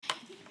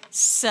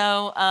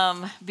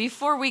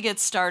Before we get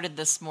started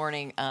this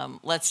morning,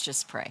 let's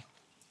just pray.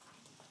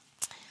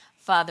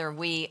 Father,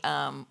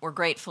 we're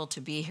grateful to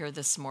be here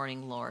this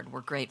morning, Lord.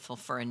 We're grateful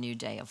for a new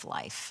day of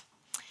life.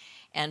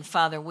 And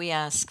Father, we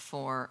ask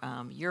for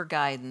your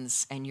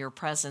guidance and your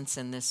presence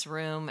in this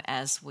room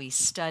as we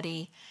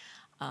study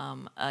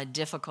a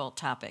difficult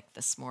topic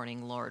this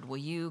morning, Lord. Will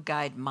you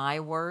guide my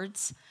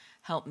words?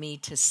 Help me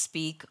to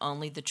speak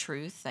only the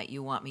truth that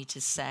you want me to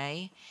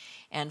say.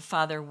 And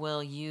Father,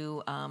 will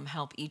you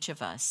help each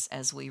of us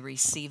as we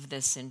receive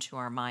this into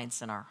our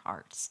minds and our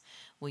hearts?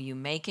 Will you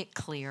make it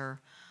clear?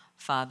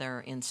 Father,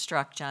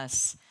 instruct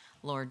us.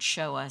 Lord,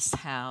 show us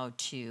how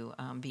to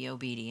be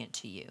obedient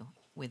to you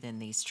within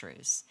these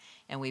truths.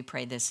 And we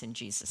pray this in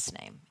Jesus'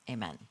 name.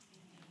 Amen.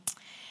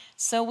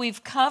 So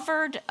we've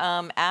covered,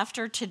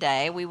 after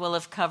today, we will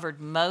have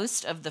covered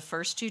most of the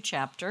first two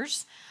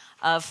chapters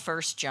of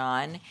 1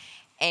 John.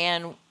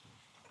 And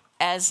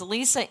as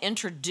Lisa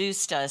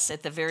introduced us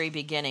at the very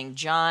beginning,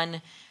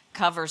 John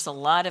covers a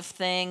lot of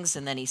things,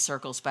 and then he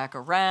circles back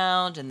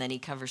around, and then he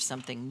covers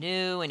something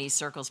new, and he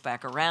circles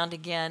back around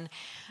again.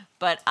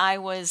 But I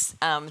was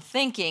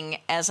thinking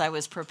as I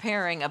was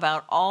preparing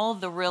about all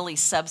the really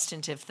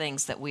substantive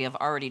things that we have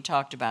already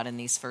talked about in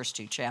these first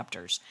two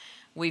chapters.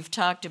 We've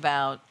talked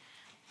about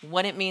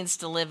what it means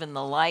to live in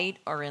the light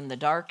or in the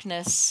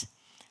darkness,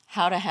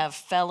 how to have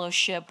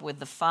fellowship with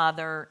the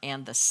Father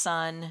and the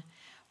Son.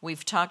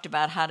 We've talked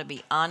about how to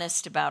be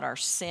honest about our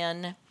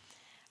sin,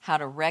 how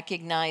to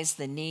recognize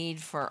the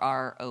need for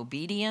our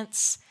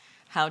obedience,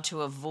 how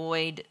to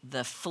avoid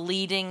the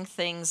fleeting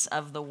things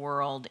of the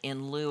world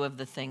in lieu of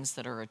the things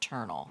that are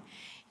eternal.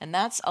 And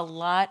that's a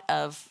lot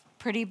of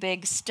pretty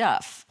big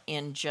stuff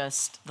in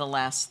just the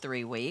last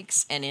 3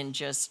 weeks and in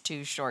just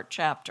 2 short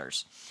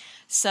chapters.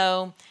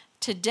 So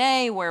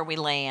today where we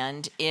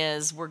land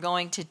is we're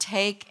going to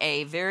take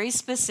a very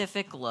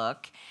specific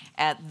look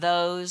at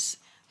those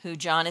who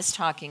John is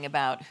talking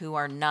about who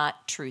are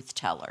not truth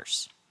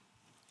tellers.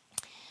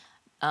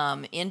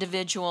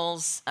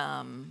 Individuals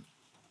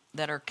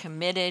that are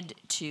committed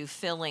to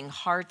filling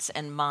hearts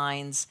and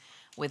minds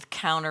with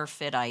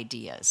counterfeit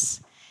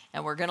ideas.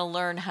 And we're going to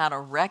learn how to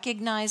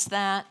recognize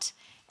that,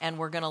 and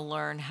we're going to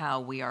learn how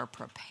we are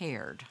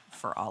prepared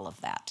for all of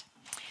that.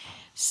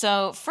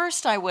 So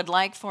first, I would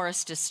like for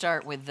us to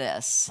start with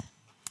this.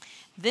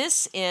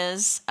 This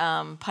is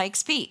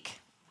Pikes Peak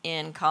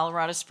in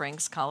Colorado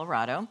Springs,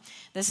 Colorado.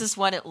 This is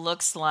what it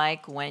looks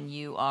like when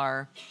you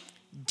are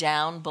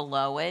down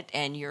below it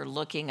and you're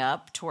looking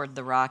up toward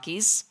the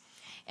Rockies.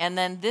 And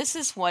then this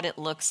is what it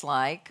looks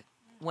like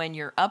when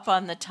you're up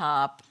on the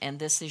top, and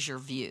this is your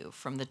view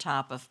from the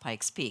top of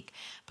Pikes Peak.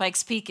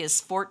 Pikes Peak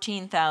is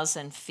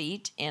 14,000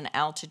 feet in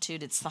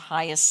altitude. It's the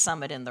highest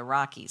summit in the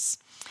Rockies.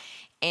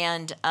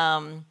 And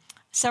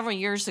several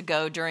years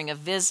ago, during a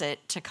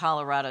visit to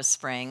Colorado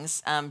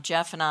Springs,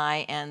 Jeff and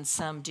I and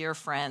some dear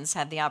friends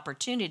had the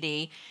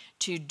opportunity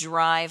to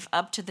drive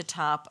up to the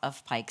top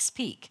of Pikes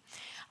Peak.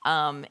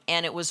 And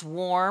it was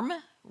warm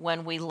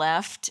when we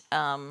left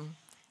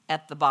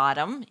at the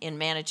bottom in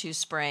Manitou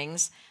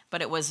Springs,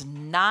 but it was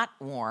not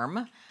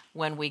warm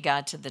when we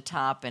got to the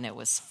top, and it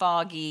was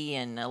foggy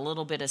and a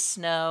little bit of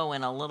snow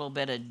and a little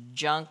bit of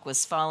junk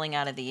was falling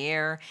out of the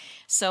air.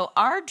 So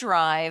our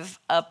drive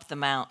up the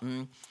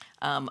mountain,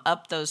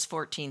 up those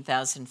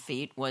 14,000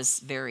 feet, was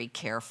very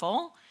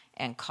careful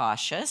and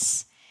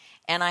cautious.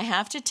 And I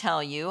have to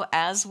tell you,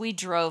 as we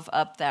drove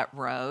up that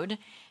road,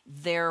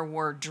 there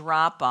were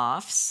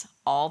drop-offs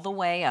all the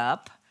way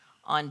up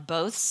on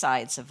both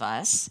sides of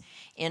us.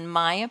 In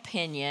my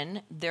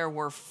opinion, there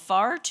were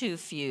far too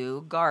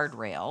few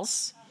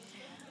guardrails.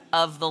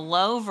 Of the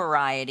low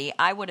variety,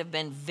 I would have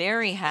been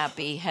very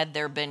happy had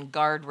there been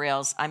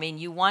guardrails. I mean,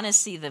 you want to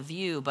see the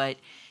view, but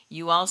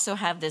you also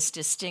have this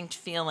distinct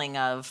feeling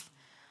of,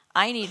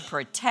 I need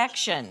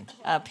protection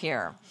up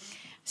here.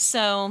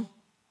 So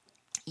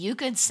you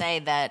could say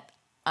that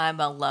I'm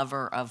a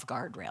lover of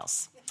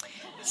guardrails.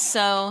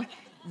 So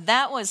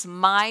that was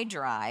my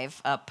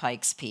drive up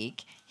Pikes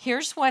Peak.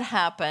 Here's what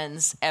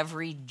happens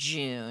every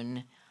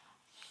June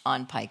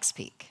on Pikes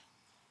Peak.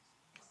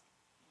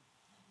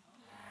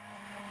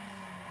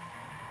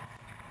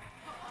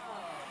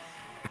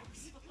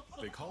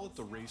 They call it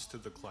the race to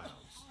the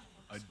clouds,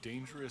 a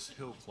dangerous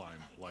hill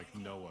climb like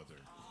no other,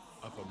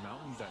 up a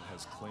mountain that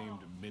has claimed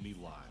many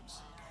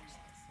lives.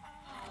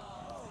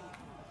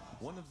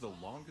 One of the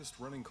longest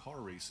running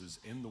car races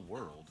in the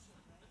world,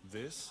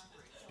 this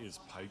is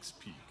Pikes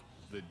Peak,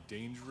 the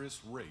dangerous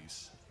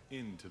race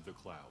into the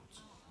clouds.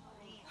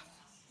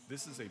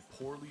 This is a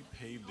poorly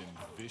paved and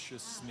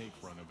vicious snake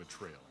run of a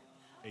trail,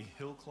 a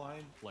hill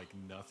climb like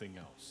nothing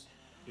else.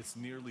 It's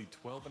nearly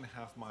 12 and a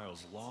half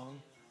miles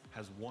long,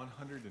 has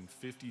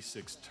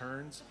 156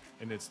 turns,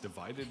 and it's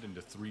divided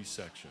into 3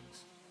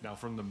 sections. Now,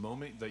 from the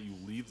moment that you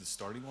leave the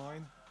starting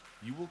line,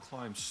 you will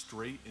climb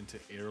straight into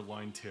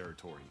airline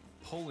territory,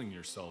 pulling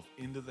yourself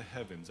into the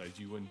heavens as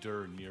you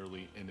endure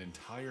nearly an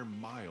entire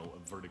mile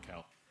of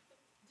vertical.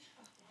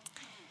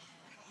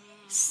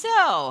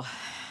 So,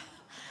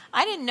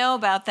 I didn't know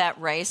about that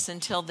race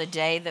until the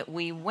day that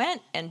we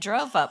went and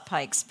drove up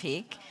Pikes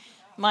Peak.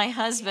 My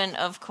husband,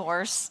 of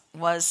course,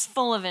 was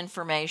full of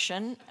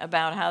information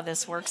about how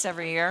this works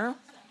every year.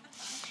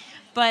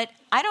 But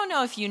I don't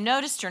know if you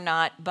noticed or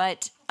not,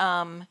 but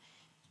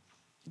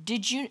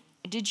did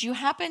you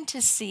happen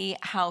to see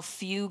how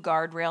few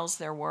guardrails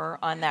there were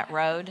on that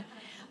road?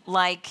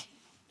 Like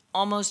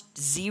almost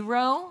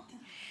zero.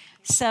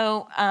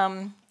 So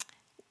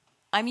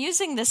I'm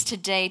using this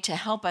today to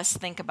help us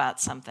think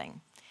about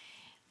something.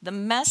 The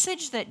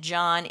message that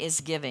John is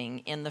giving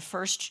in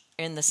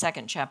the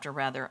second chapter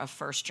rather of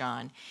 1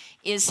 John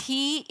is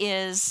he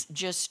is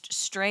just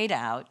straight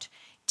out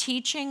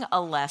teaching a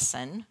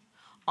lesson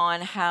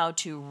on how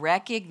to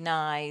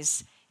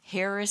recognize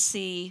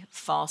heresy,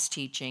 false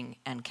teaching,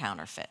 and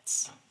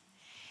counterfeits.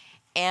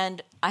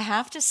 And I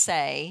have to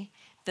say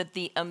that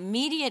the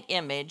immediate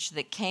image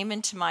that came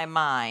into my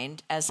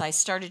mind as I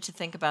started to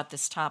think about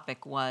this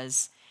topic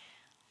was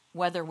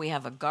whether we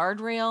have a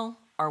guardrail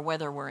or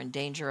whether we're in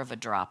danger of a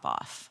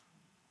drop-off.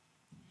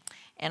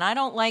 And I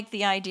don't like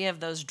the idea of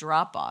those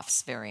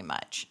drop-offs very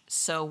much.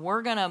 So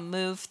we're going to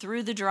move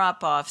through the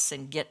drop-offs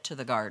and get to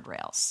the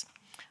guardrails.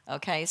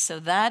 Okay, so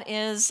that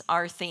is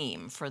our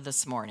theme for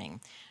this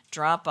morning,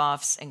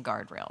 drop-offs and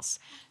guardrails.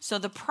 So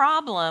the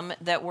problem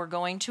that we're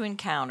going to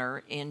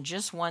encounter in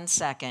just 1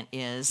 second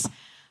is,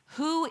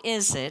 who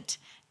is it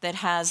that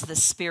has the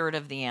spirit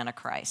of the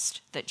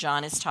Antichrist that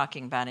John is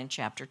talking about in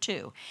chapter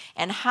 2?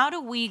 And how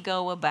do we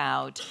go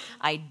about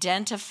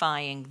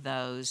identifying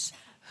those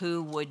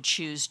who would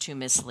choose to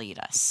mislead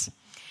us?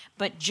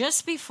 But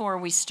just before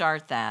we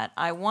start that,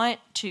 I want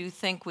to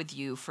think with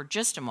you for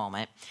just a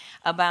moment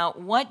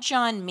about what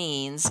John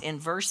means in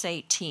verse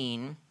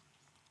 18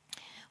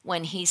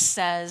 when he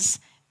says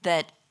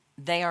that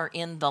they are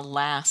in the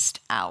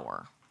last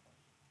hour.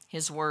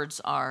 His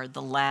words are,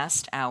 the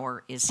last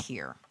hour is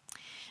here.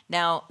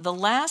 Now, the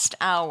last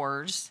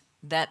hours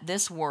that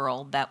this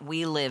world that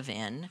we live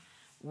in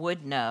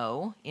would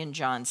know in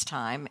John's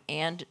time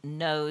and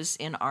knows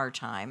in our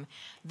time,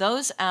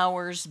 those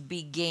hours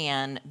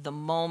began the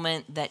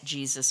moment that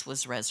Jesus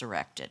was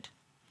resurrected.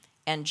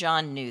 And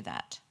John knew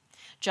that.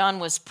 John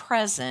was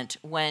present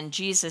when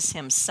Jesus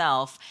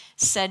himself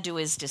said to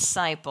his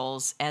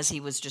disciples, as he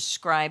was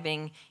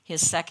describing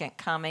his second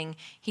coming,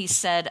 he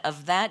said,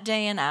 "Of that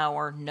day and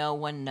hour no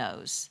one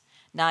knows,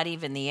 not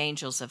even the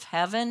angels of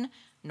heaven,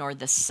 nor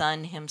the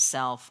Son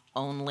himself,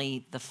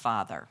 only the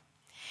Father."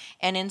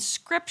 And in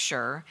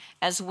Scripture,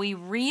 as we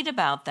read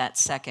about that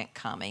second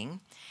coming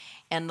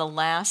and the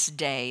last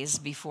days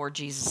before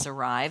Jesus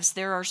arrives,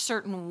 there are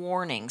certain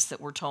warnings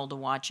that we're told to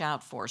watch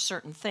out for,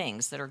 certain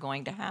things that are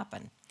going to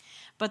happen.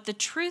 But the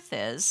truth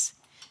is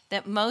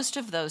that most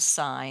of those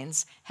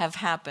signs have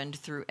happened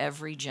through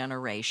every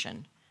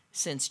generation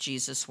since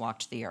Jesus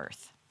walked the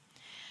earth.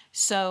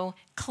 So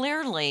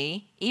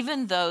clearly,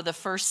 even though the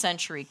first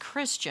century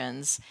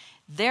Christians,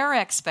 their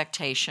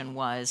expectation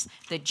was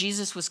that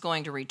Jesus was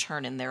going to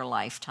return in their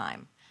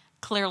lifetime.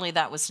 Clearly,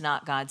 that was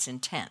not God's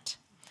intent,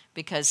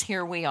 because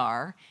here we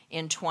are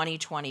in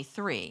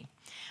 2023.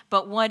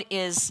 But what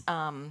is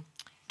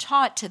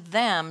taught to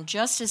them,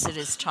 just as it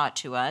is taught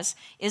to us,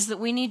 is that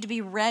we need to be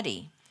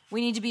ready.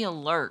 We need to be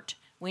alert.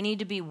 We need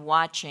to be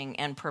watching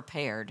and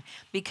prepared,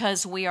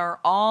 because we are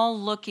all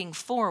looking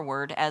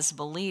forward as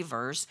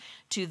believers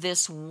to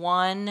this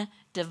one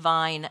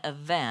divine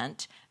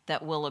event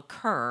that will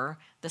occur,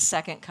 the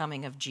second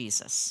coming of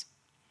Jesus.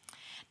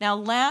 Now,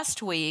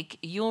 last week,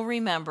 you'll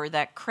remember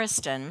that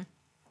Kristine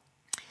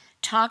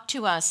talked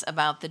to us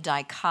about the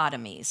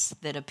dichotomies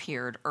that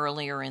appeared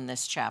earlier in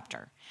this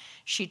chapter.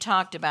 She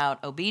talked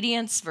about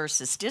obedience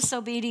versus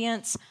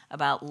disobedience,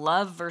 about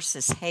love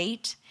versus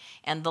hate,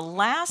 and the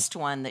last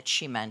one that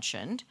she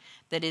mentioned,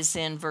 that is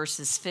in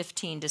verses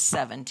 15 to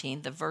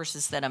 17, the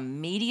verses that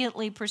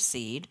immediately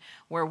precede,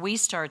 where we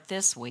start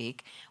this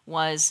week,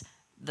 was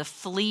the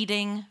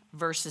fleeting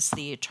versus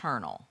the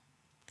eternal.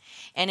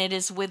 And it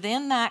is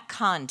within that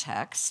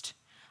context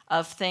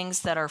of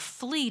things that are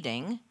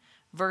fleeting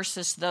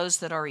versus those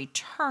that are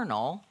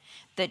eternal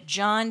that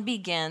John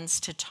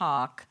begins to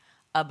talk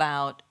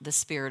about the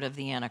spirit of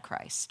the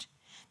Antichrist.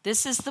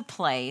 This is the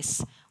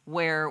place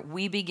where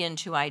we begin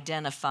to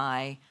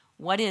identify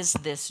what is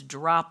this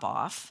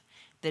drop-off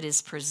that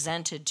is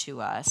presented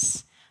to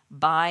us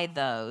by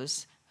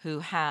those who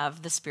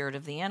have the spirit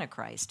of the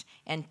Antichrist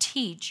and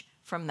teach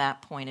from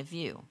that point of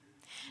view.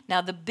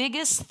 Now, the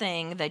biggest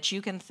thing that you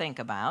can think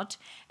about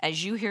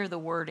as you hear the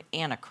word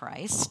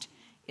Antichrist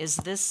is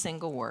this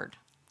single word,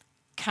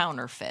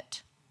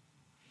 counterfeit.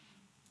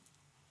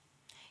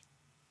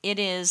 It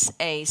is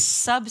a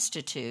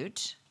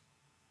substitute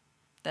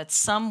that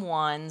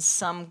someone,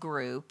 some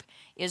group,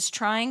 is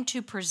trying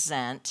to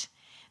present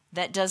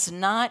that does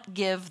not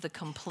give the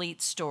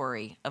complete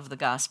story of the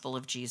gospel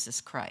of Jesus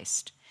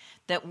Christ,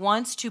 that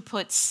wants to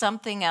put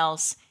something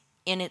else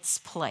in its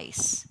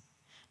place,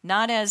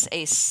 not as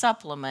a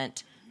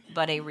supplement,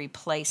 but a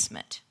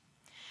replacement.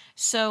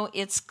 So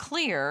it's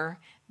clear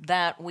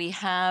that we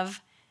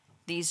have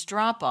these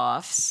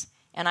drop-offs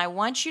And I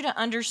want you to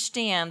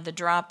understand the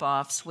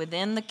drop-offs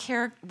within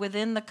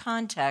the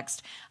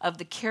context of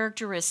the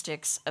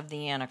characteristics of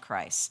the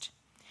Antichrist.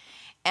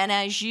 And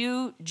as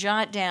you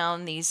jot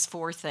down these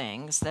 4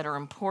 things that are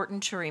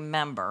important to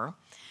remember,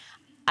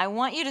 I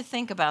want you to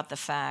think about the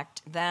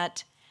fact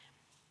that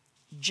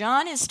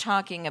John is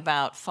talking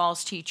about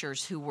false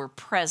teachers who were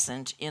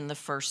present in the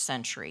first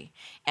century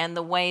and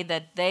the way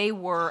that they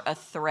were a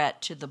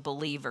threat to the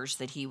believers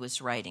that he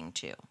was writing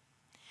to.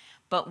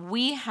 But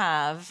we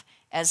have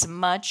as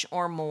much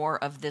or more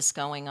of this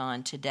going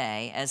on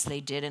today as they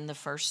did in the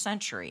first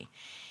century.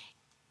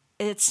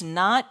 It's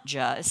not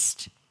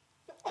just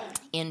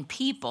in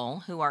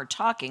people who are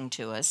talking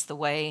to us the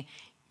way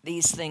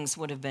these things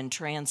would have been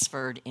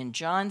transferred in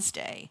John's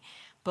day,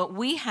 but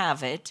we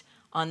have it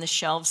on the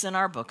shelves in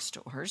our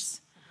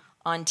bookstores,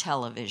 on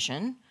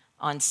television,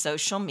 on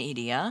social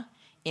media,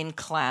 in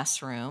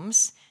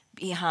classrooms,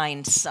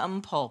 behind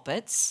some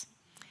pulpits.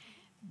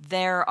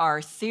 There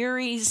are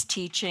theories,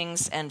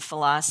 teachings, and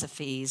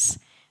philosophies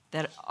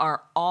that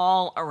are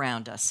all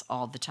around us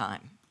all the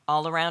time,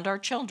 all around our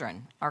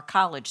children, our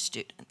college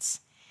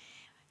students.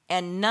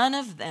 And none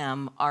of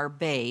them are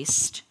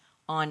based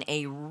on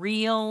a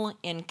real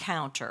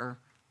encounter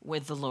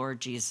with the Lord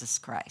Jesus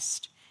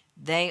Christ.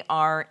 They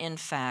are, in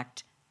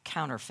fact,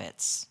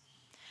 counterfeits.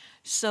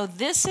 So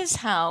this is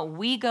how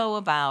we go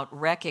about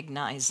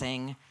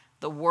recognizing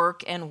the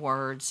work and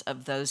words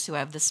of those who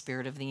have the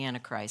spirit of the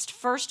Antichrist.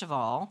 First of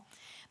all,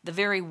 the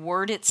very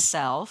word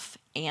itself,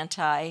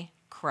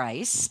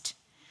 Antichrist,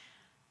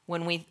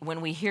 when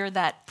we hear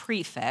that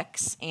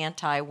prefix,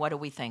 anti, what do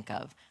we think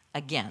of?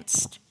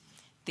 Against,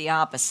 the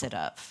opposite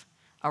of,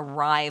 a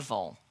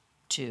rival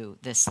to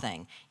this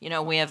thing. You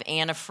know, we have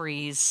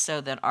antifreeze so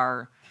that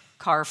our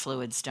car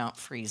fluids don't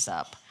freeze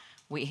up.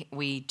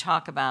 We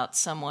talk about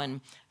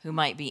someone who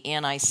might be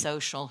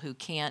antisocial, who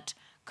can't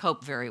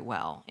cope very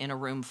well in a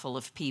room full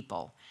of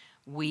people.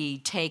 We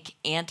take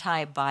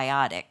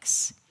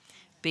antibiotics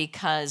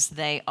because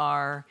they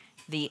are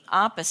the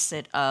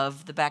opposite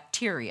of the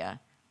bacteria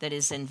that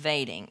is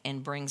invading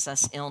and brings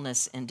us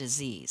illness and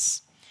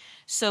disease.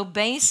 So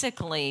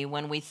basically,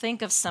 when we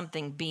think of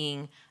something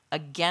being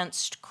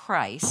against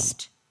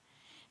Christ,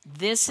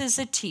 this is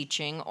a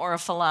teaching or a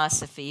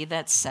philosophy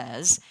that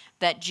says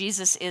that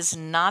Jesus is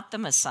not the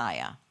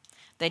Messiah,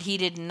 that he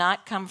did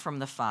not come from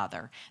the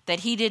Father,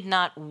 that he did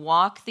not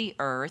walk the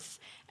earth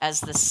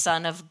as the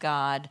Son of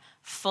God,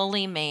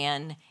 fully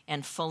man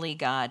and fully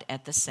God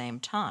at the same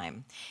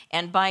time.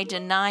 And by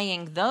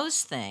denying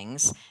those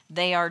things,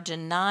 they are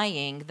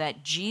denying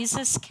that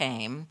Jesus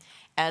came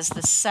as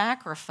the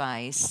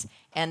sacrifice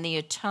and the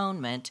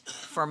atonement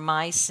for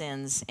my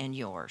sins and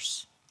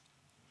yours.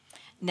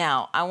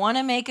 Now, I want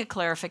to make a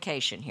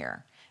clarification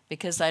here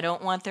because I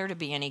don't want there to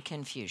be any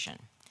confusion.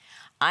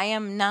 I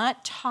am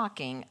not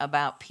talking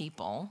about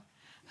people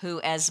who,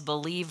 as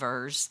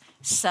believers,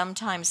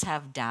 sometimes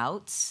have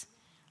doubts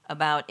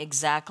about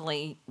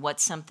exactly what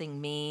something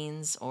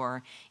means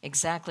or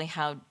exactly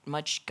how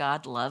much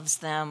God loves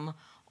them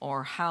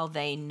or how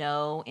they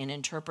know and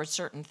interpret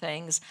certain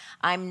things.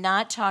 I'm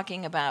not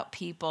talking about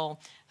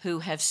people who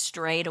have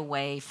strayed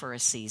away for a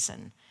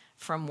season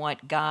from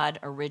what God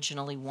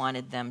originally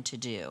wanted them to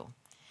do.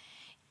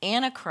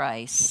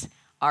 Antichrists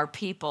are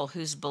people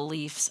whose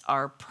beliefs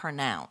are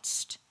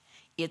pronounced.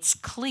 It's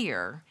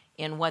clear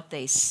in what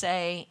they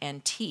say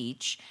and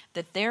teach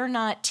that they're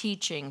not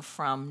teaching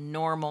from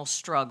normal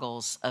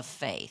struggles of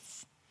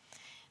faith.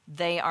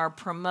 They are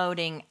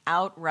promoting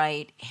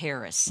outright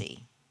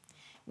heresy,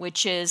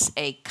 which is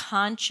a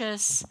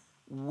conscious,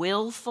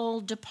 willful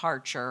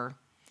departure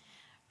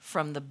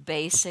from the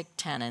basic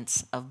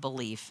tenets of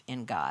belief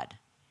in God.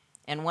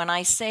 And when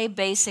I say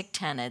basic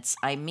tenets,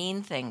 I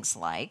mean things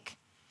like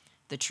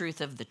the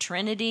truth of the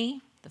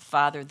Trinity, the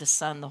Father, the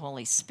Son, the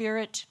Holy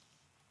Spirit,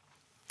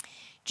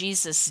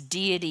 Jesus'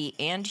 deity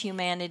and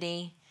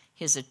humanity,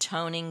 his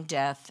atoning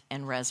death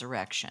and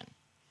resurrection.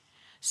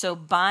 So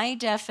by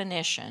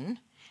definition,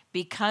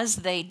 because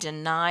they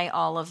deny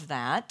all of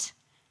that,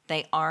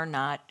 they are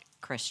not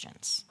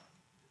Christians.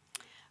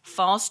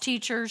 False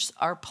teachers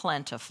are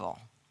plentiful,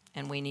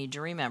 and we need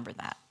to remember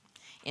that.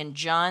 In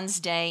John's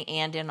day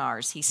and in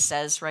ours, he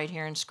says right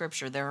here in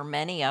Scripture, there are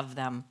many of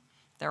them.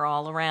 They're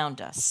all around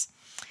us.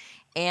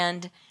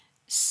 And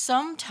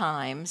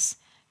sometimes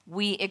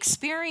we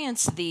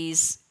experience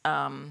these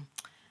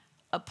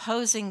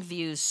opposing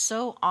views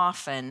so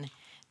often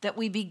that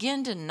we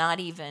begin to not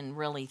even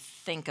really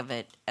think of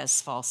it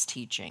as false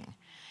teaching.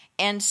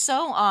 And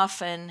so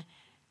often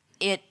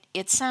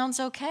it sounds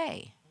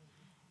okay.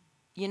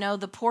 You know,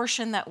 the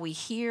portion that we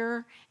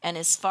hear, and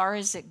as far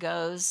as it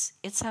goes,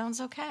 it sounds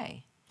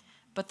okay.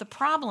 But the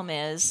problem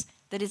is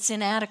that it's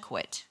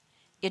inadequate.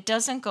 It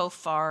doesn't go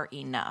far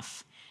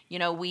enough. You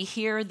know, we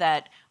hear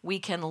that we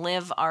can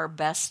live our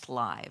best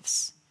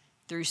lives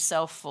through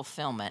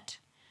self-fulfillment,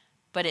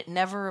 but it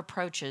never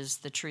approaches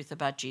the truth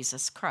about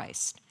Jesus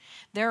Christ.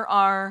 There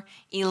are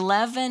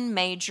 11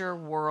 major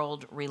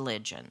world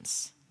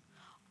religions.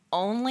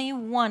 Only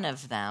one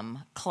of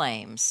them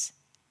claims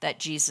that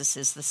Jesus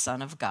is the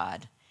Son of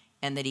God,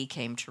 and that he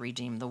came to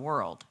redeem the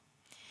world.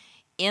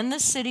 In the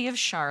city of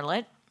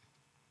Charlotte,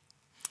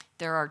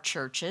 there are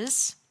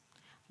churches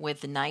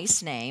with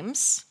nice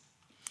names,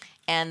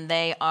 and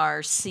they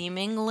are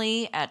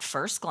seemingly, at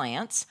first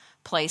glance,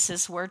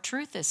 places where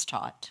truth is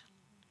taught.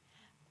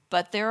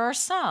 But there are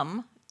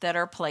some that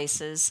are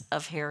places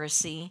of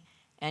heresy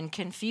and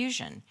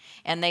confusion,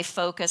 and they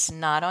focus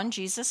not on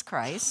Jesus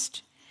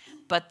Christ,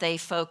 but they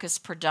focus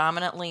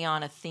predominantly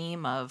on a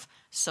theme of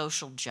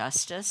social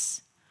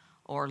justice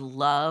or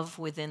love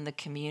within the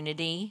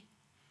community.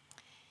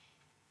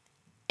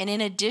 And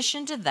in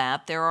addition to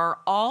that, there are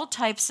all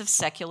types of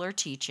secular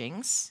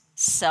teachings,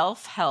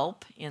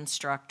 self-help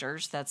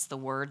instructors, that's the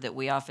word that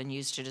we often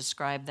use to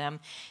describe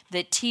them,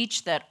 that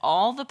teach that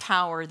all the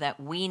power that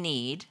we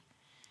need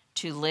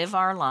to live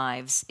our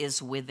lives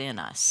is within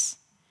us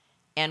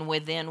and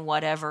within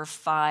whatever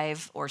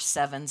 5 or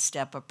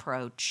 7-step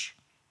approach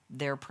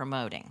they're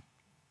promoting.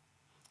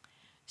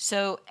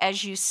 So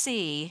as you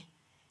see,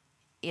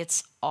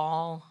 it's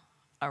all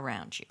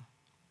around you.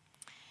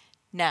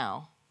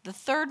 Now, the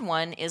third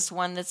one is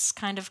one that's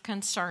kind of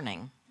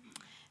concerning.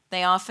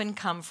 They often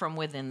come from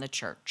within the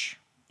church.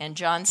 And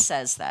John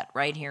says that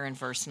right here in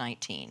verse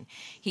 19.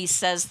 He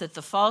says that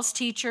the false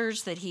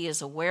teachers that he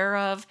is aware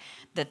of,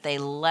 that they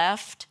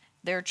left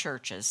their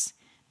churches.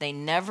 They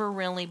never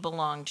really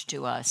belonged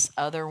to us.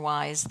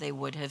 Otherwise, they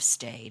would have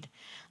stayed.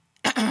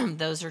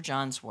 Those are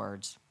John's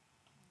words.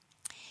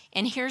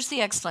 And here's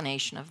the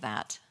explanation of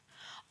that.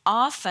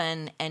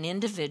 Often an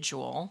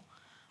individual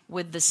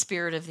with the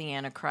spirit of the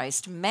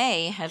Antichrist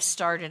may have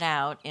started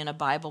out in a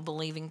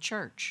Bible-believing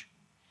church,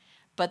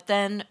 but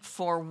then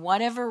for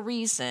whatever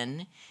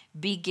reason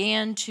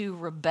began to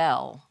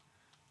rebel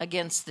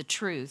against the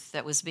truth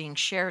that was being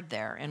shared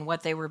there and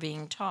what they were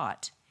being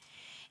taught.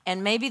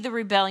 And maybe the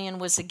rebellion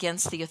was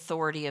against the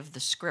authority of the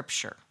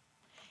Scripture.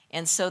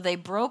 And so they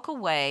broke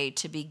away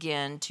to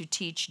begin to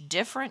teach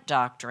different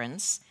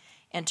doctrines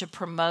and to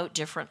promote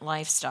different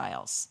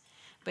lifestyles.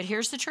 But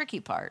here's the tricky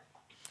part.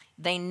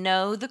 They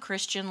know the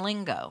Christian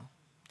lingo.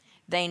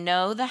 They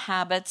know the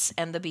habits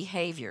and the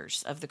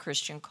behaviors of the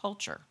Christian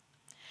culture.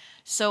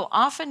 So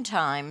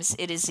oftentimes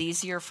it is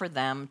easier for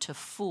them to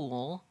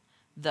fool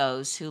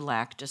those who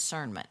lack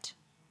discernment.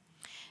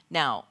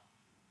 Now,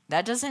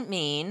 that doesn't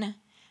mean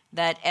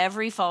that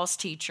every false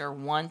teacher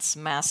once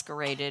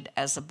masqueraded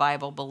as a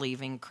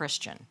Bible-believing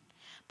Christian.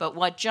 But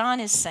what John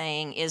is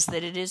saying is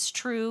that it is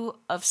true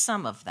of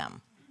some of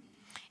them.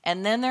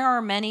 And then there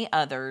are many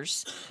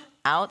others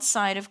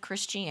outside of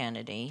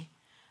Christianity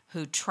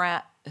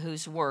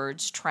whose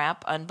words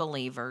trap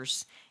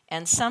unbelievers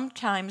and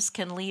sometimes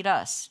can lead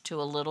us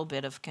to a little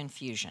bit of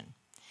confusion.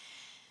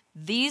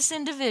 These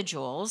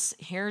individuals,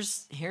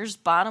 here's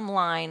bottom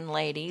line,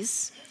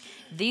 ladies,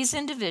 these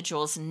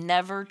individuals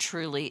never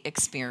truly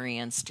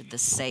experienced the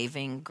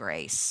saving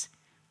grace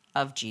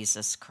of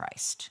Jesus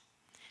Christ.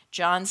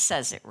 John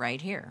says it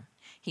right here.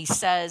 He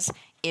says,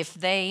 if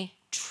they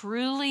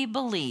truly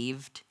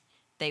believed,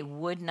 they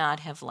would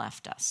not have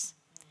left us.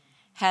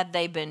 Had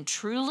they been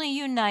truly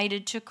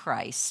united to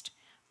Christ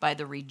by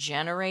the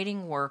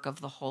regenerating work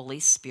of the Holy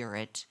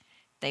Spirit,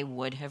 they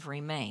would have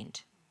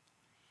remained.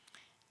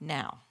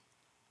 Now,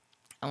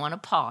 I want to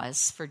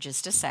pause for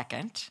just a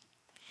second.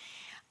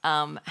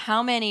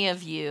 How many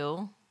of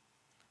you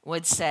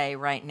would say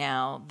right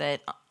now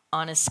that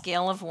on a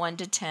scale of 1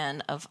 to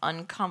 10 of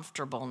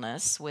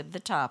uncomfortableness with the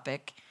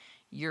topic,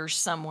 you're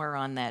somewhere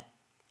on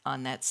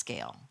that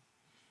scale?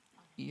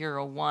 You're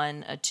a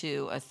 1, a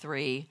 2, a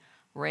 3.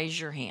 Raise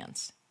your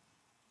hands.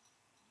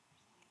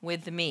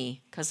 With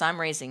me, because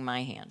I'm raising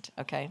my hand,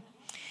 okay?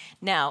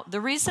 Now,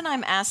 the reason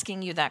I'm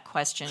asking you that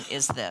question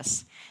is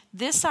this.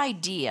 This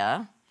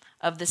idea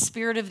of the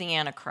spirit of the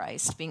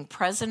Antichrist being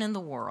present in the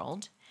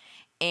world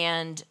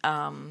and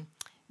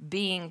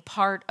being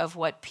part of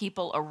what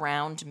people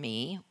around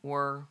me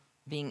were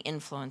being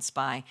influenced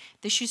by,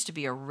 this used to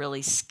be a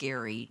really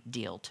scary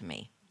deal to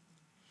me.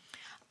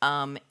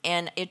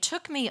 And it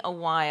took me a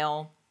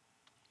while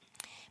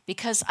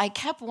because I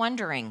kept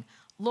wondering,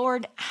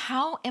 Lord,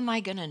 how am I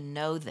going to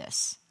know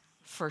this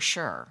for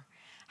sure?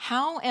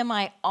 How am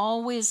I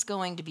always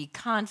going to be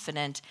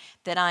confident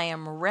that I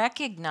am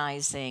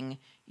recognizing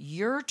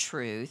your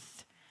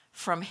truth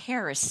from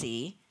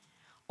heresy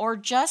or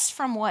just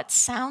from what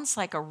sounds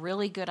like a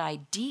really good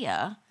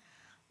idea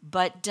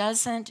but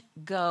doesn't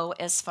go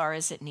as far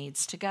as it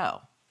needs to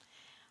go?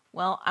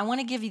 Well, I want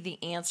to give you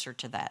the answer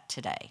to that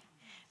today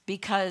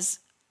because,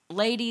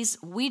 ladies,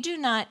 we do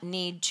not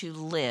need to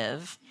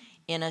live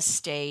in a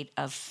state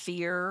of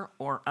fear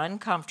or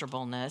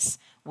uncomfortableness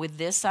with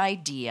this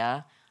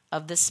idea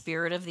of the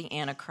spirit of the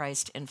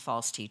Antichrist and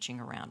false teaching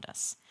around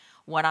us.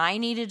 What I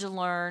needed to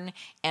learn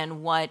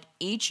and what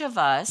each of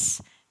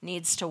us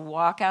needs to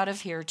walk out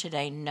of here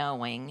today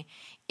knowing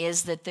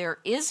is that there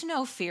is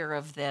no fear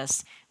of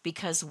this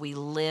because we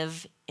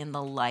live in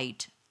the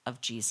light of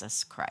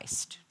Jesus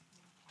Christ.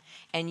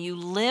 And you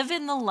live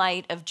in the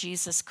light of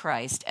Jesus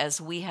Christ, as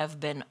we have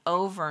been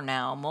over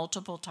now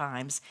multiple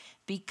times,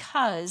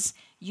 because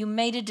you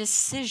made a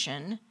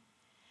decision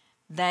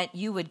that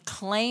you would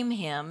claim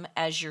him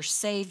as your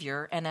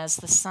Savior and as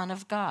the Son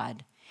of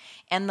God.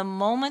 And the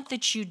moment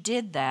that you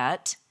did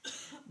that,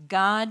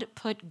 God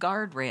put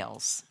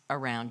guardrails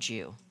around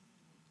you.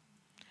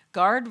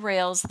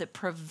 Guardrails that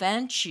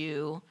prevent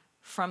you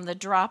from the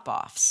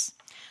drop-offs.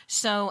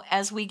 So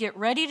as we get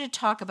ready to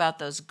talk about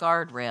those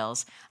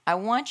guardrails, I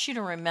want you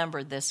to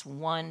remember this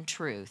one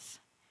truth.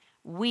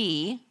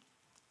 We,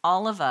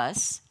 all of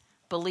us,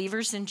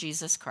 believers in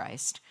Jesus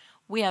Christ,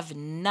 we have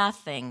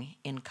nothing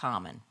in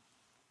common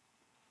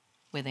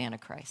with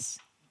Antichrist.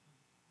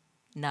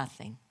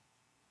 Nothing.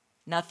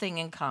 Nothing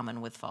in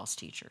common with false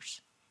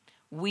teachers.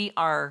 We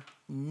are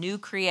new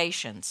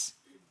creations.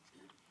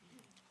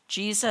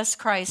 Jesus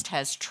Christ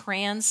has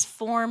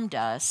transformed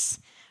us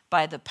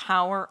by the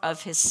power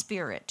of his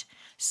Spirit.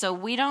 So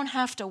we don't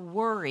have to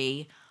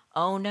worry,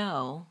 oh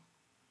no,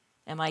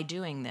 am I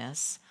doing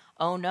this?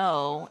 Oh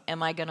no,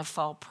 am I going to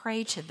fall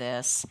prey to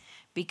this?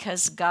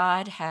 Because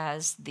God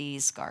has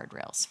these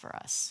guardrails for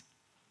us.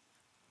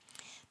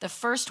 The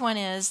first one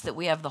is that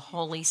we have the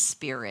Holy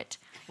Spirit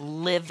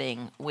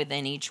living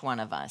within each one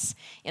of us.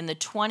 In the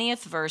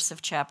 20th verse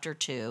of chapter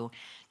 2,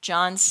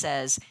 John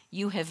says,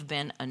 "You have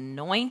been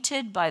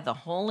anointed by the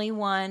Holy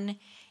One,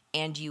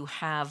 and you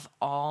have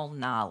all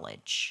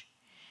knowledge."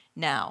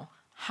 Now,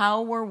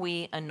 how were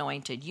we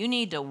anointed? You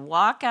need to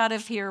walk out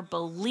of here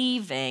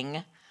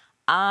believing,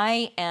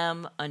 I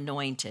am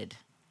anointed.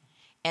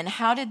 And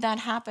how did that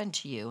happen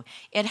to you?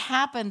 It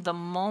happened the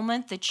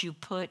moment that you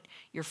put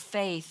your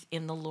faith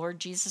in the Lord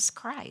Jesus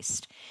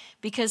Christ.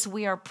 Because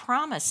we are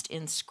promised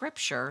in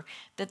Scripture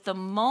that the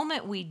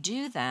moment we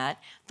do that,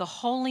 the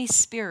Holy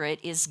Spirit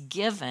is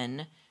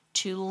given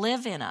to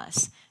live in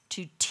us,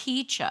 to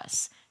teach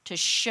us, to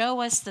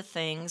show us the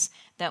things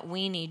that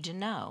we need to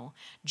know.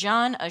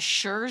 John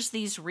assures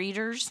these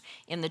readers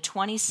in the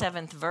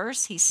 27th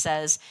verse, he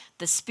says,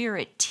 the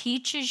Spirit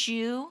teaches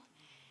you.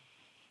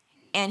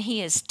 And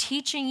he is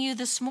teaching you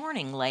this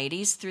morning,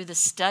 ladies, through the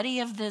study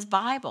of the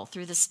Bible,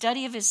 through the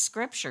study of his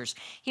scriptures.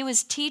 He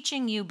was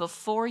teaching you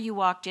before you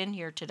walked in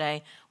here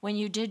today when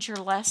you did your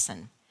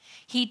lesson.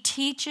 He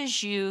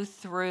teaches you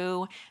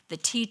through the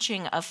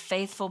teaching of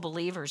faithful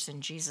believers in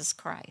Jesus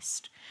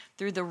Christ,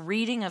 through the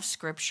reading of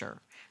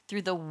scripture,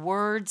 through the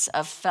words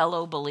of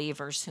fellow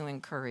believers who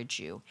encourage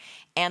you.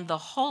 And the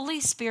Holy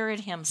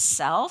Spirit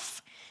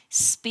himself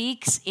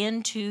speaks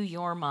into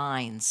your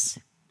minds.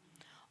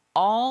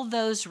 All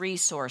those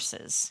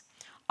resources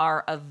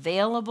are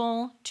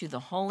available to the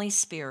Holy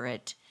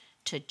Spirit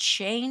to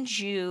change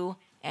you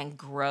and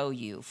grow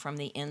you from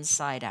the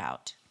inside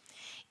out.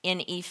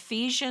 In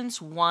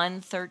Ephesians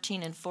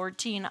 1:13 and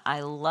 14, I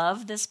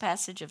love this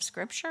passage of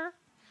Scripture.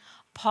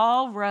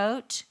 Paul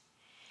wrote,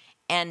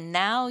 "And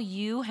now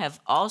you have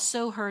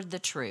also heard the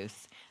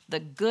truth, the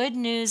good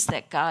news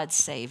that God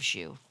saves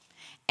you.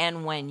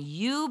 And when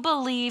you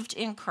believed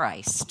in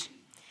Christ,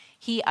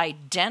 he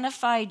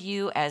identified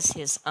you as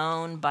his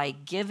own by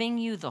giving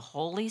you the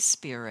Holy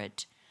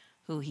Spirit,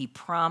 who he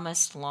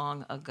promised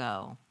long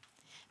ago."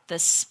 The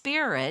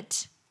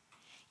Spirit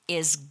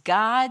is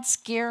God's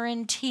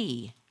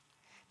guarantee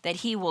that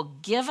he will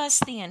give us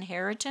the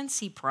inheritance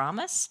he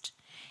promised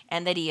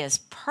and that he has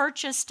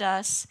purchased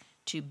us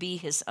to be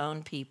his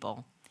own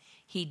people.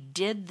 He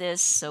did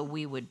this so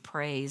we would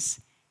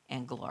praise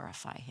and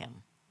glorify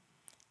him.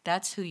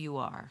 That's who you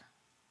are.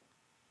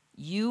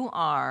 You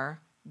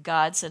are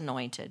God's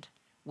anointed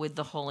with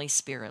the Holy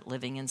Spirit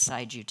living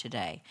inside you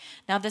today.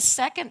 Now, the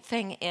second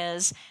thing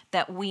is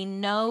that we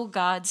know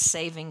God's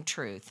saving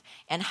truth.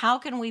 And how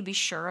can we be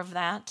sure of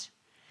that?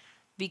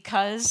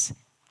 Because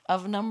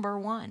of number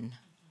one.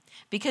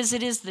 Because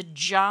it is the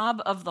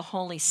job of the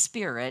Holy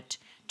Spirit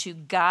to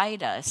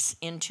guide us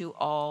into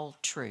all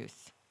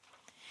truth.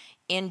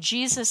 In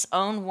Jesus'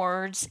 own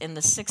words, in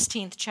the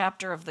 16th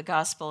chapter of the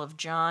Gospel of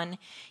John,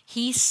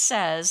 he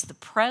says the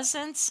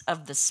presence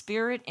of the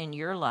Spirit in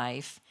your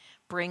life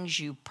brings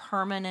you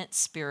permanent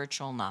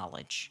spiritual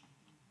knowledge.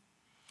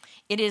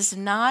 It is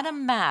not a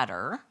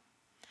matter,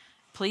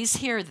 please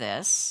hear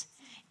this,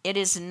 it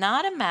is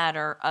not a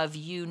matter of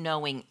you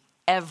knowing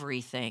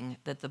everything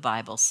that the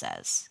Bible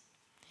says.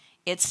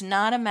 It's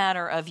not a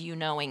matter of you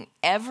knowing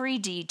every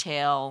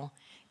detail,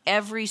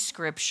 every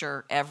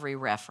scripture, every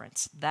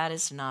reference. That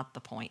is not the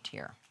point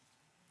here.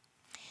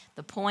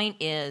 The point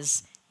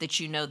is that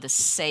you know the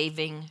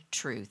saving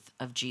truth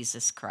of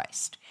Jesus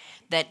Christ.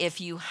 That if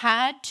you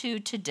had to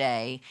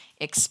today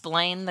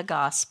explain the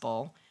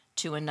gospel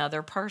to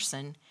another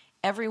person,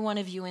 every one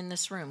of you in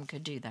this room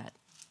could do that.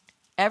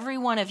 Every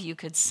one of you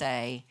could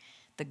say,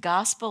 the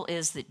gospel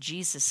is that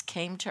Jesus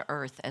came to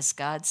earth as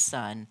God's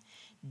Son,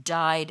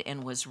 died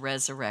and was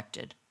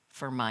resurrected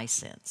for my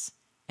sins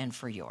and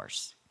for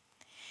yours.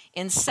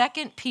 In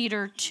 2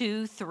 Peter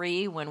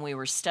 2:3, when we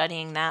were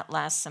studying that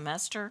last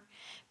semester,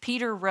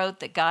 Peter wrote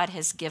that God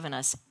has given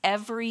us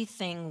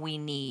everything we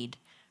need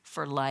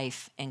for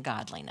life and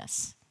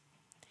godliness.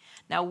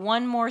 Now,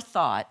 one more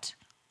thought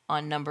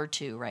on number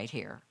 2 right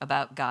here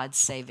about God's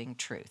saving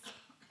truth.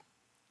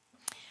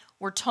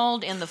 We're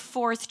told in the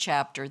 4th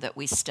chapter that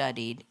we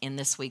studied in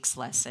this week's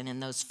lesson, in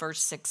those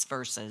first 6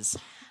 verses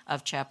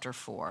of chapter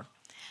 4,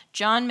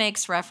 John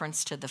makes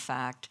reference to the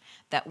fact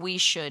that we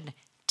should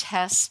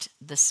test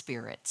the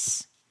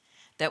spirits,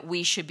 that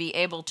we should be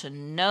able to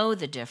know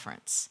the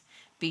difference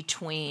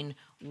between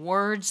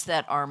words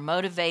that are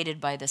motivated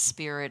by the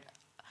Spirit,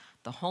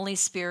 the Holy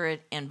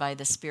Spirit, and by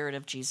the Spirit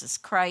of Jesus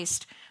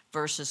Christ,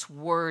 versus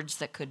words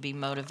that could be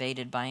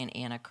motivated by an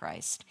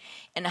Antichrist.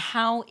 And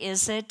how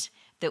is it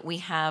that we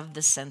have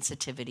the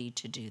sensitivity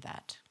to do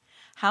that?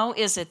 How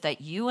is it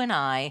that you and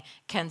I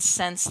can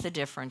sense the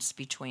difference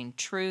between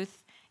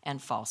truth and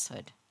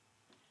falsehood?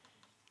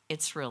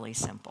 It's really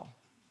simple.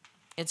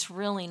 It's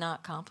really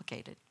not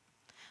complicated.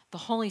 The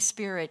Holy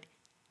Spirit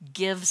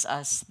gives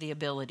us the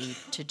ability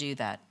to do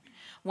that.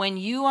 When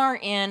you are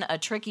in a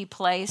tricky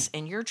place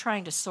and you're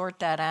trying to sort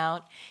that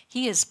out,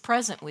 He is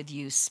present with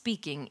you,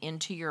 speaking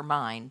into your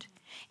mind.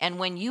 And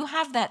when you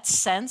have that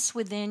sense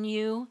within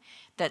you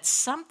that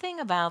something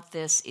about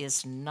this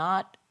is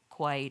not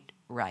quite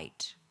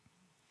right,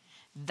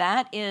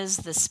 that is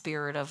the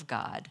Spirit of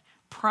God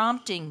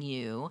prompting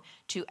you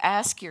to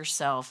ask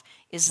yourself,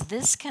 is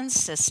this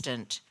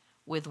consistent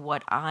with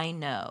what I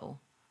know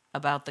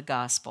about the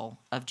gospel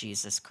of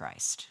Jesus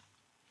Christ?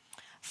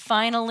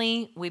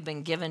 Finally, we've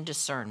been given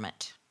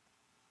discernment.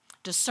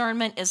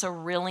 Discernment is a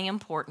really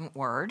important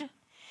word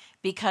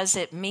because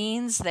it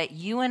means that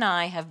you and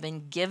I have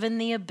been given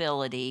the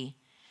ability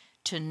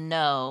to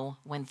know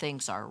when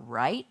things are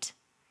right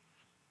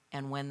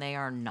and when they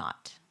are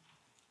not.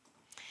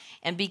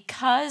 And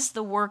because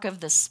the work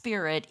of the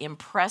Spirit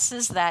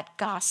impresses that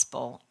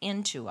gospel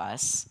into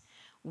us,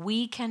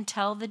 we can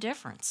tell the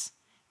difference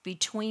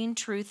between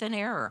truth and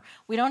error.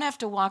 We don't have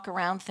to walk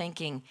around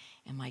thinking,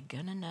 am I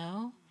going to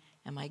know?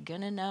 Am I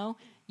going to know?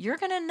 You're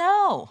going to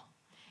know.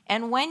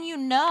 And when you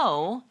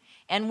know,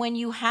 and when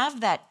you have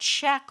that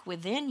check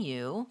within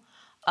you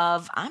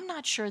of, I'm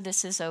not sure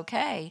this is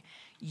okay,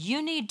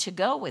 you need to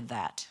go with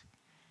that.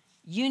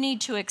 You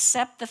need to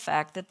accept the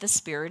fact that the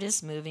Spirit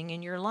is moving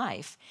in your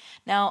life.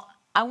 Now,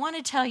 I want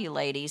to tell you,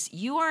 ladies,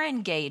 you are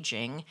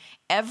engaging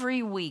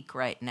every week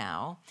right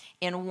now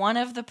in one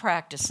of the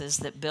practices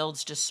that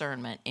builds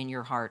discernment in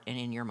your heart and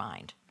in your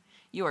mind.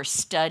 You are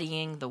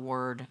studying the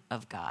Word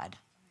of God.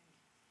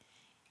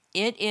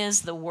 It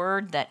is the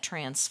Word that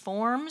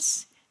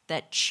transforms,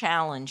 that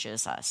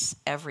challenges us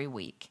every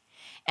week.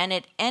 And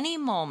at any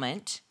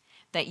moment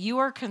that you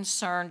are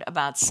concerned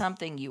about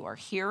something you are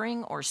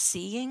hearing or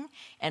seeing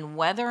and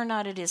whether or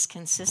not it is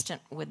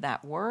consistent with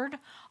that Word,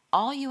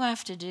 all you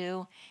have to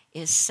do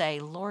is say,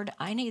 Lord,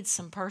 I need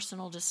some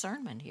personal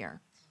discernment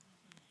here.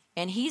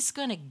 And He's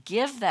going to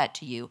give that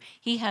to you.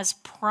 He has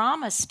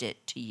promised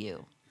it to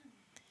you.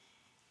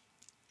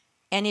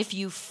 And if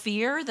you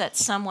fear that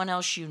someone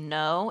else you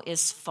know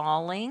is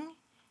falling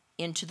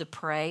into the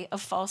prey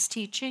of false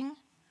teaching,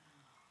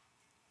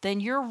 then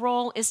your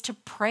role is to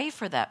pray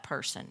for that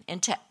person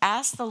and to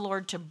ask the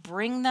Lord to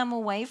bring them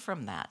away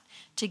from that,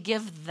 to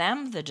give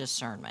them the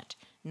discernment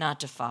not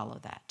to follow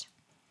that.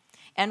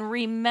 And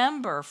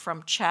remember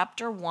from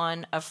chapter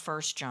 1 of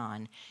 1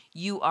 John,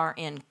 you are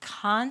in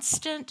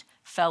constant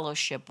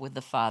fellowship with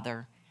the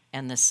Father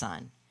and the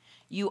Son.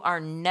 You are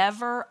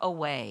never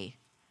away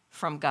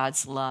from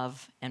God's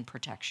love and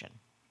protection.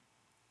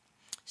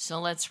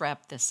 So let's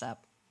wrap this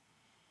up.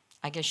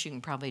 I guess you can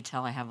probably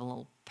tell I have a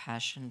little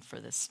passion for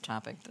this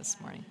topic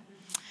this morning.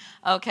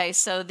 Okay,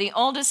 so the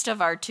oldest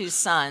of our 2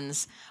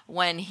 sons,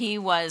 when he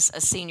was a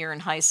senior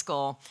in high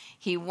school,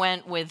 he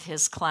went with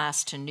his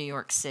class to New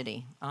York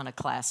City on a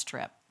class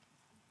trip.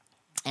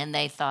 And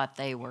they thought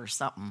they were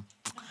something.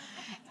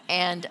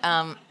 And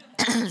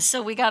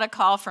so we got a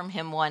call from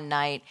him one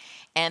night,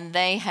 and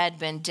they had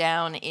been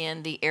down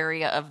in the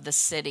area of the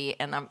city,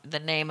 and the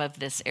name of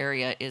this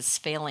area is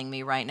failing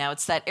me right now.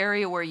 It's that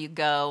area where you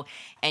go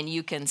and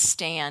you can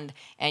stand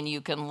and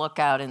you can look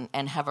out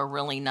and have a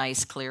really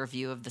nice clear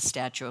view of the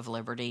Statue of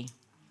Liberty.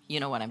 You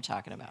know what I'm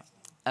talking about.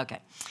 Okay.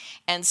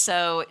 And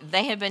so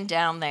they had been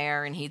down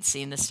there, and he'd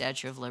seen the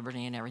Statue of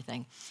Liberty and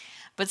everything.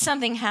 But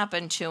something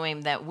happened to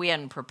him that we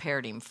hadn't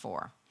prepared him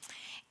for.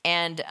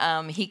 And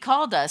he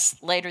called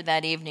us later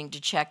that evening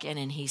to check in,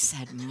 and he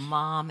said,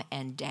 Mom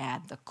and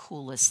Dad, the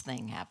coolest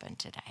thing happened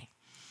today.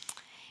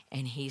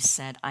 And he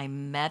said, I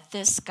met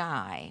this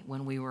guy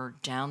when we were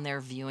down there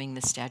viewing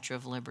the Statue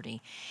of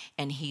Liberty,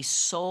 and he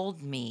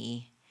sold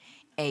me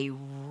a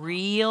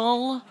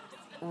real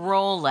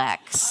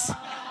Rolex.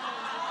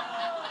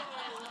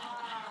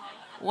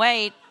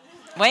 Wait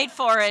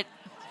for it.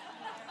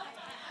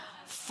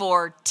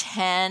 For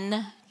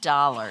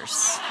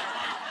 $10.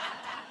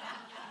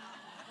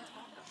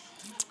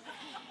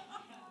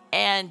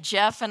 And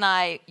Jeff and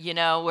I,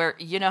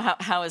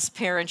 how as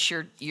parents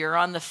you're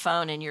on the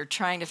phone and you're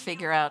trying to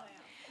figure out,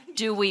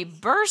 do we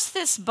burst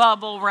this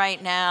bubble right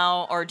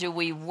now or do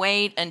we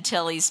wait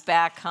until he's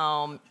back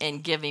home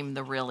and give him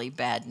the really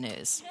bad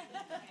news?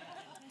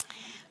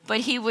 But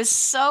he was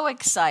so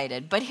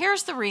excited. But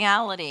here's the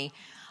reality.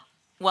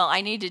 Well,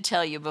 I need to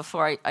tell you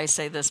before I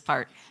say this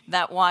part,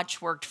 that watch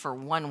worked for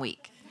 1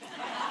 week.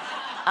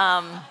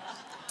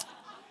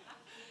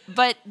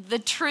 But the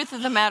truth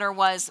of the matter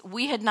was,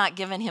 we had not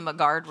given him a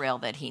guardrail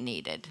that he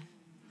needed.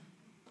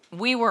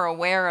 We were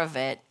aware of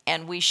it,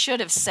 and we should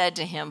have said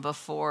to him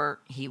before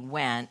he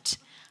went,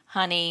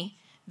 honey,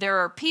 there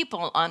are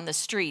people on the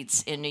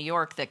streets in New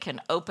York that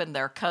can open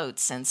their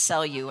coats and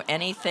sell you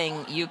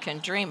anything you can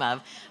dream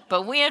of.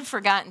 But we had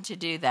forgotten to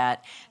do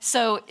that.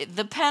 So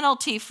the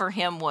penalty for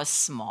him was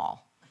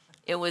small.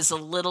 It was a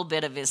little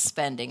bit of his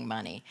spending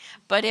money.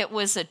 But it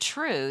was a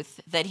truth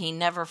that he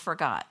never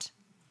forgot,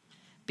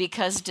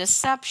 because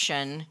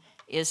deception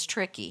is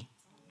tricky.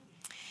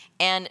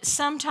 And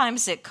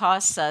sometimes it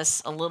costs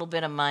us a little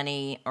bit of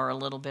money or a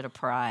little bit of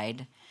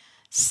pride.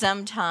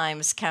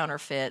 Sometimes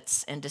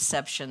counterfeits and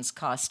deceptions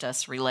cost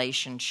us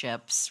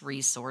relationships,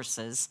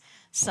 resources.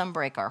 Some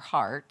break our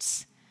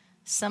hearts.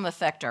 Some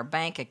affect our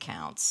bank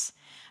accounts.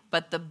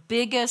 But the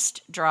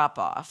biggest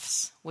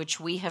drop-offs, which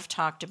we have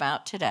talked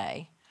about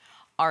today,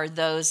 are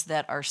those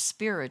that are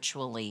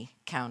spiritually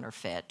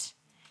counterfeit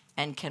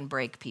and can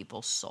break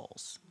people's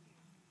souls.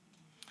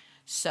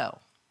 So,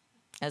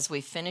 as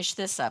we finish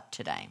this up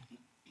today,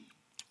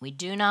 we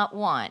do not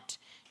want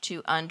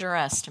to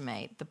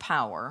underestimate the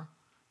power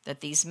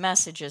that these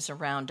messages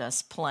around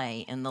us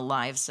play in the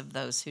lives of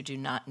those who do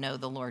not know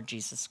the Lord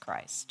Jesus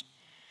Christ.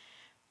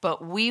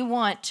 But we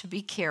want to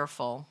be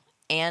careful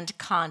and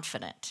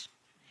confident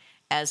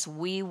as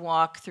we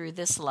walk through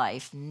this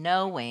life,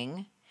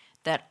 knowing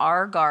that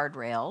our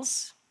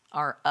guardrails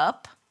are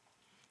up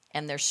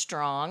and they're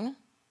strong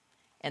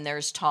and they're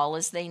as tall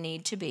as they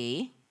need to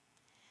be,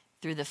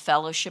 through the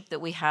fellowship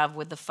that we have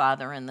with the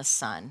Father and the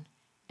Son,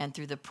 and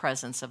through the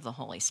presence of the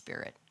Holy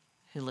Spirit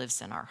who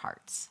lives in our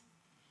hearts.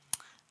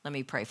 Let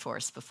me pray for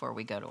us before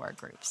we go to our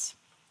groups.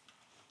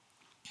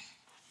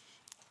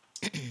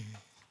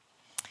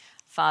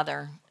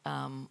 Father,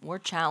 we're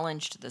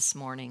challenged this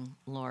morning,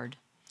 Lord,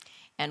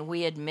 and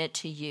we admit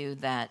to you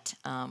that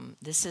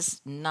this is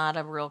not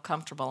a real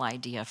comfortable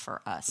idea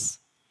for us.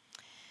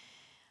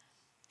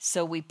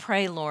 So we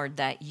pray, Lord,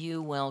 that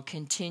you will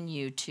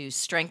continue to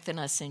strengthen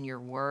us in your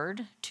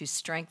word, to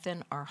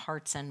strengthen our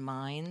hearts and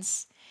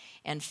minds,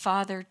 and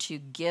Father, to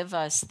give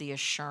us the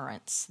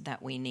assurance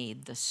that we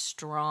need, the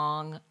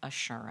strong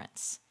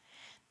assurance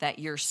that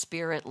your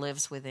Spirit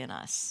lives within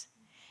us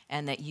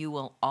and that you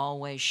will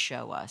always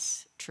show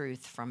us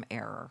truth from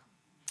error.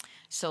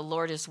 So,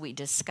 Lord, as we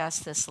discuss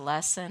this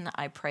lesson,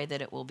 I pray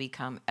that it will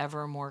become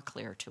ever more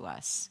clear to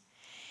us.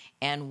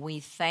 And we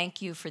thank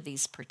you for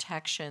these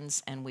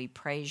protections, and we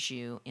praise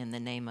you in the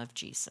name of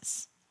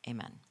Jesus.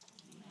 Amen.